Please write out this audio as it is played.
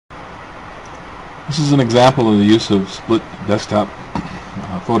This is an example of the use of split desktop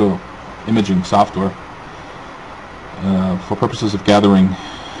photo imaging software for purposes of gathering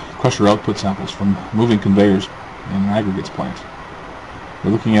crusher output samples from moving conveyors in an aggregates plant.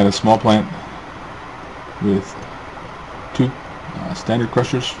 We're looking at a small plant with 2 standard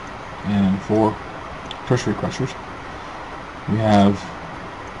crushers and 4 tertiary crushers. We have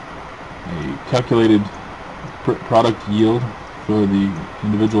a calculated product yield for the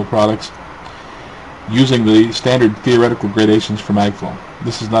individual products using the standard theoretical gradations from AggFlow.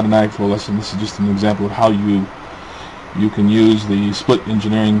 This is not an AggFlow lesson. This is just an example of how you can use the split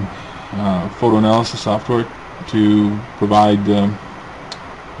engineering photo analysis software to provide the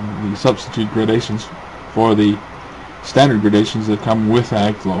substitute gradations for the standard gradations that come with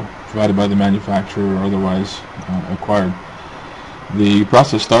AggFlow, provided by the manufacturer or otherwise acquired. The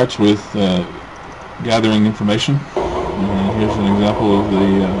process starts with gathering information. Here's an example of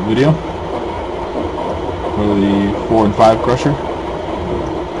the video for the 4 and 5 crusher.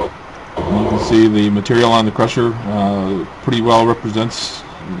 And you can see the material on the crusher pretty well represents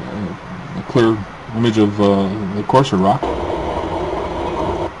a clear image of the coarser rock.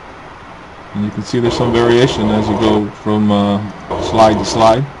 And you can see there's some variation as you go from slide to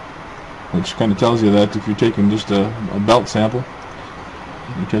slide, which kind of tells you that if you're taking just a belt sample,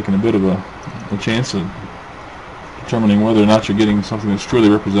 you're taking a bit of a chance of determining whether or not you're getting something that's truly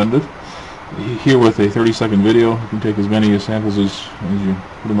representative. Here with a 30-second video, you can take as many samples as you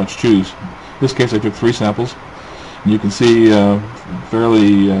pretty much choose. In this case I took 3 samples, and you can see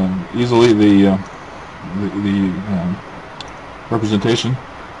fairly easily the representation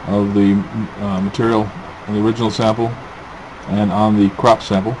of the material in the original sample and on the crop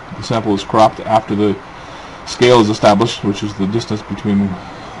sample. The sample is cropped after the scale is established, which is the distance between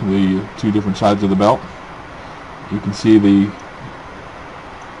the 2 different sides of the belt. You can see the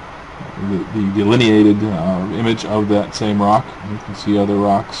delineated image of that same rock. You can see other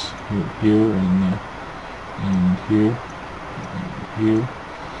rocks here and here and here,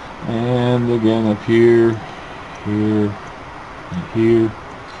 and again up here, here, and here,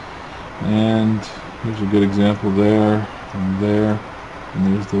 and here's a good example there and there, and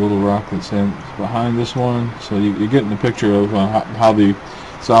there's the little rock that's behind this one. So you're getting the picture of how the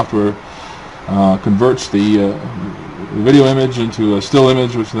software converts the video image into a still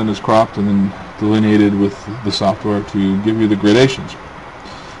image, which then is cropped and then delineated with the software to give you the gradations.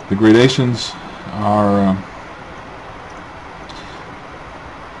 The gradations are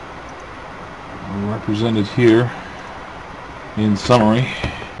represented here in summary,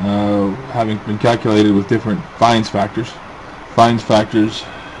 having been calculated with different fines factors. Fines factors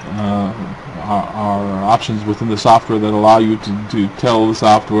are options within the software that allow you to tell the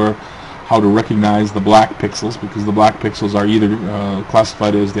software how to recognize the black pixels, because the black pixels are either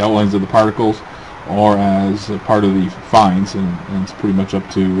classified as the outlines of the particles or as part of the fines, and it's pretty much up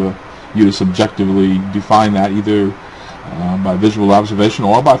to you to subjectively define that, either by visual observation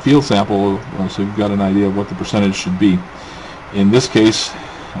or by field sample, so you've got an idea of what the percentage should be. In this case,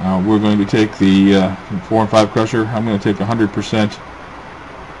 we're going to take the 4 and 5 crusher. I'm going to take 100%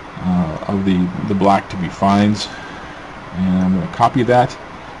 of the black to be fines, and I'm going to copy that,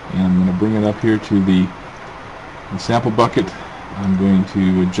 and I'm going to bring it up here to the sample bucket. I'm going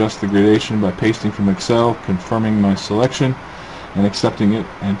to adjust the gradation by pasting from Excel, confirming my selection, and accepting it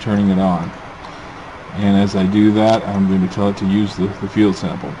and turning it on. And as I do that, I'm going to tell it to use the field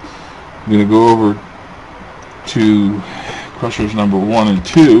sample. I'm going to go over to crushers number 1 and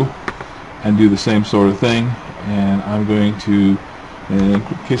 2 and do the same sort of thing, and I'm going to, in the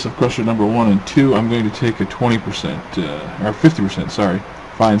case of crusher number 1 and 2, I'm going to take a 20% or 50%, sorry,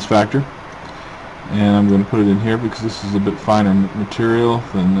 fines factor, and I'm going to put it in here because this is a bit finer material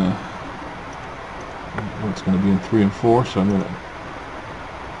than what's going to be in 3 and 4. So I'm going to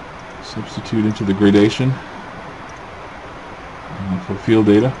substitute into the gradation for field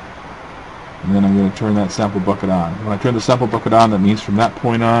data, and then I'm going to turn that sample bucket on. When I turn the sample bucket on, that means from that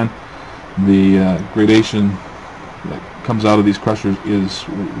point on, the gradation that comes out of these crushers is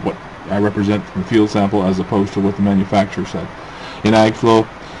what I represent from the field sample, as opposed to what the manufacturer said. In AggFlow,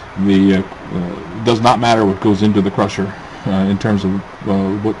 it does not matter what goes into the crusher in terms of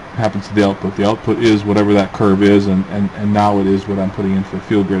what happens to the output. The output is whatever that curve is, and now it is what I'm putting in for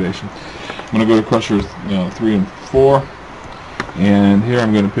field gradation. I'm going to go to crushers 3 and 4, and here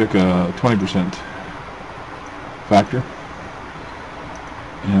I'm going to pick a 20% factor,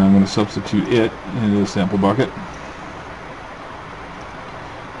 and I'm going to substitute it into the sample bucket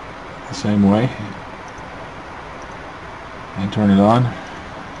the same way, and turn it on,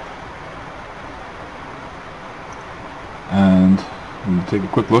 and You take a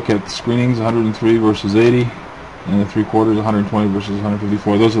quick look at the screenings, 103 versus 80, and the 3/4, 120 versus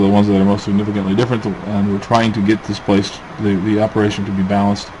 154. Those are the ones that are most significantly different, and we're trying to get this place, the operation, to be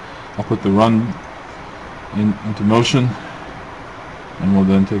balanced. I'll put the run into motion, and we'll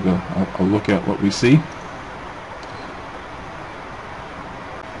then take a look at what we see.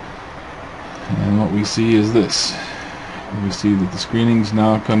 And what we see is this. We see that the screenings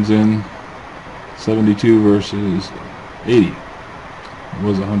now comes in 72 versus 80. It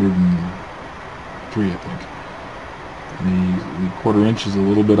was 103, I think. The 1/4 inch is a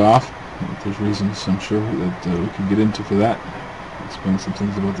little bit off. There's reasons, I'm sure, that we could get into for that. Explain some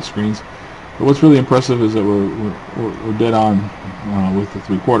things about the screens. But what's really impressive is that we're dead on with the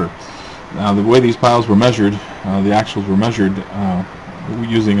 3/4. Now, the way these piles were measured, the actuals were measured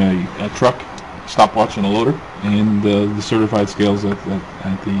using a truck, stopwatch, and a loader, and the certified scales at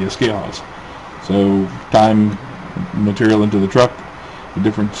the scale house. So time, material into the truck, the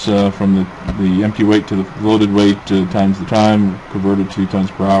difference from the empty weight to the loaded weight times the time, converted to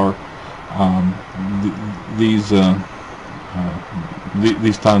tons per hour. These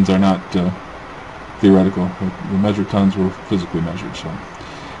tons are not theoretical. The measured tons were physically measured. So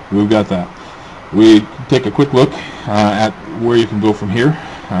we've got that. We take a quick look at where you can go from here.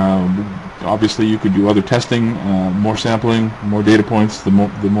 Obviously, you could do other testing, more sampling, more data points, the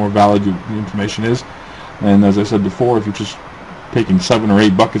more valid the information is. And as I said before, if you're just taking 7 or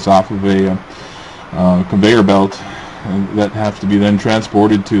 8 buckets off of a conveyor belt that have to be then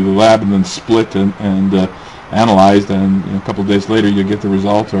transported to the lab and then split and analyzed, and a couple of days later you get the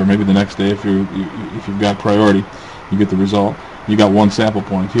result, or maybe the next day if you've got priority, you get the result. You got one sample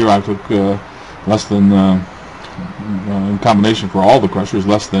point. Here I took less than, in combination for all the crushers,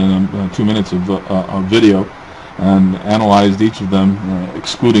 less than 2 minutes of video, and analyzed each of them,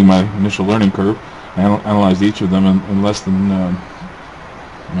 excluding my initial learning curve. I analyzed each of them in less than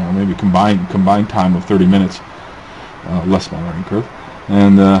maybe combined time of 30 minutes, less my learning curve,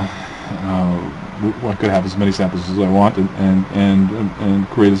 and I could have as many samples as I want, and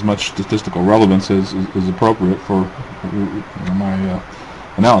create as much statistical relevance as is appropriate for my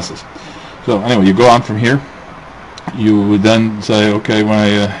analysis. So anyway, you go on from here. You would then say, okay,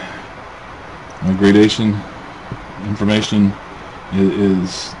 my gradation information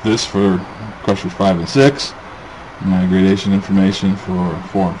is this for crushers 5 and 6. My gradation information for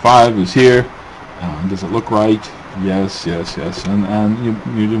 4 and 5 is here. Does it look right? Yes, yes, yes. And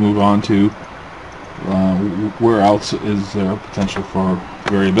you move on to where else is there potential for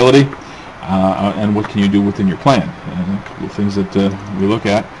variability, and what can you do within your plan. And a couple of things that we look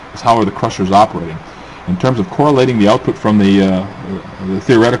at is how are the crushers operating. In terms of correlating the output from the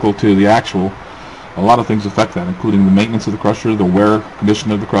theoretical to the actual, a lot of things affect that, including the maintenance of the crusher, the wear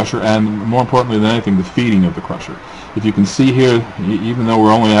condition of the crusher, and more importantly than anything, the feeding of the crusher. If you can see here, even though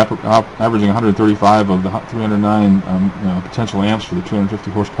we're only averaging 135 of the 309 potential amps for the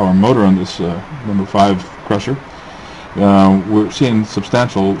 250 horsepower motor on this number 5 crusher, we're seeing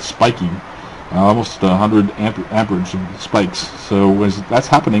substantial spiking, almost 100 amperage spikes. So as that's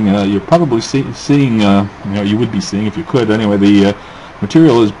happening, you're probably seeing, you would be seeing, if you could anyway, the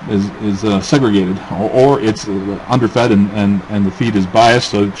material is segregated, or it's underfed, and the feed is biased,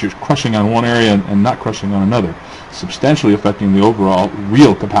 so that you're crushing on one area and not crushing on another, substantially affecting the overall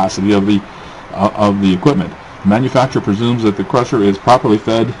real capacity of the equipment. The manufacturer presumes that the crusher is properly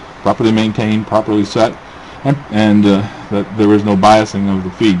fed, properly maintained, properly set, and that there is no biasing of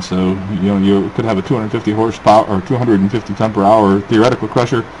the feed. So you could have a 250 horsepower or 250 ton per hour theoretical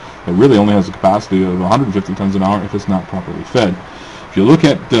crusher that really only has a capacity of 150 tons an hour if it's not properly fed. If you look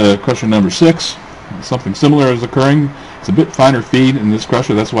at crusher number 6, something similar is occurring. It's a bit finer feed in this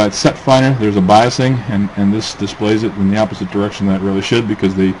crusher. That's why it's set finer. There's a biasing, and this displays it in the opposite direction that it really should,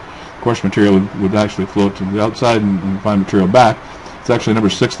 because the coarse material would actually flow to the outside and the fine material back. It's actually number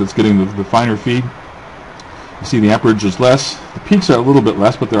 6 that's getting the finer feed. You see the amperage is less. The peaks are a little bit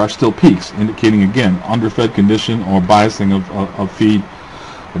less, but there are still peaks, indicating again underfed condition or biasing of feed,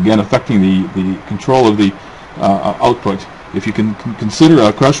 again affecting the control of the output. If you can consider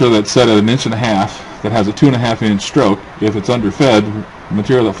a crusher that's set at 1.5 inches that has a 2.5 inch stroke, if it's underfed,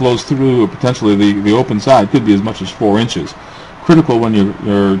 material that flows through potentially the open side could be as much as 4 inches. Critical when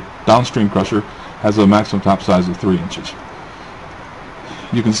your downstream crusher has a maximum top size of 3 inches.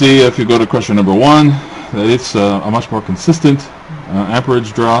 You can see if you go to crusher number 1 that it's a much more consistent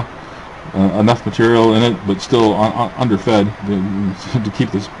amperage draw, enough material in it, but still underfed to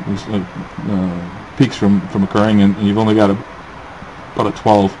keep this peaks from occurring, and you've only got about a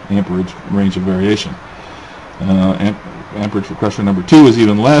 12 amperage range of variation. Amperage for crusher number 2 is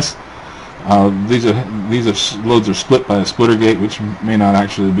even less. These loads are split by a splitter gate, which may not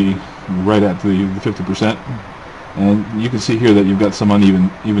actually be right at the 50%. And you can see here that you've got some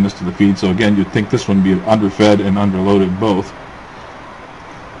unevenness to the feed. So again, you'd think this one would be underfed and underloaded both.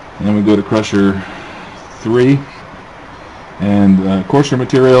 And we go to crusher 3, and coarser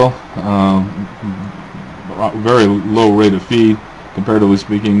material, very low rate of feed, comparatively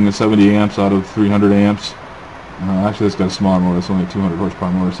speaking, 70 amps out of 300 amps. Actually, it's got a smaller motor. It's only a 200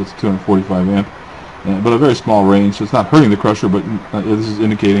 horsepower motor, so it's 245 amp, but a very small range. So it's not hurting the crusher, but this is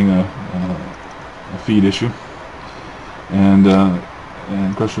indicating a feed issue. And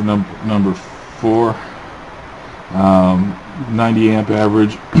crusher number 4, 90 amp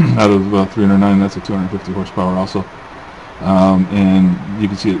average out of 309. That's a 250 horsepower also. And you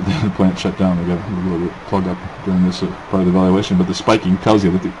can see the plant shut down. We got a little bit plugged up during this part of the evaluation, but the spiking tells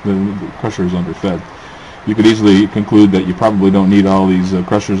you that the crusher is underfed. You could easily conclude that you probably don't need all these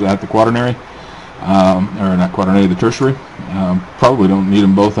crushers at the quaternary, or not quaternary, the tertiary. Probably don't need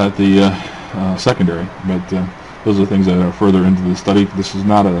them both at the secondary, but those are things that are further into the study. This is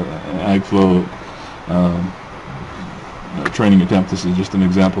not an AggFlow training attempt. This is just an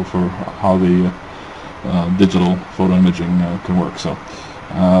example for how the digital photo imaging can work. So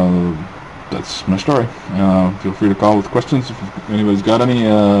that's my story. Feel free to call with questions if anybody's got any,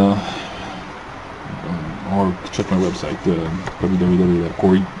 or check my website,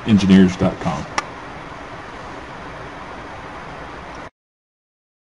 www.coreengineers.com.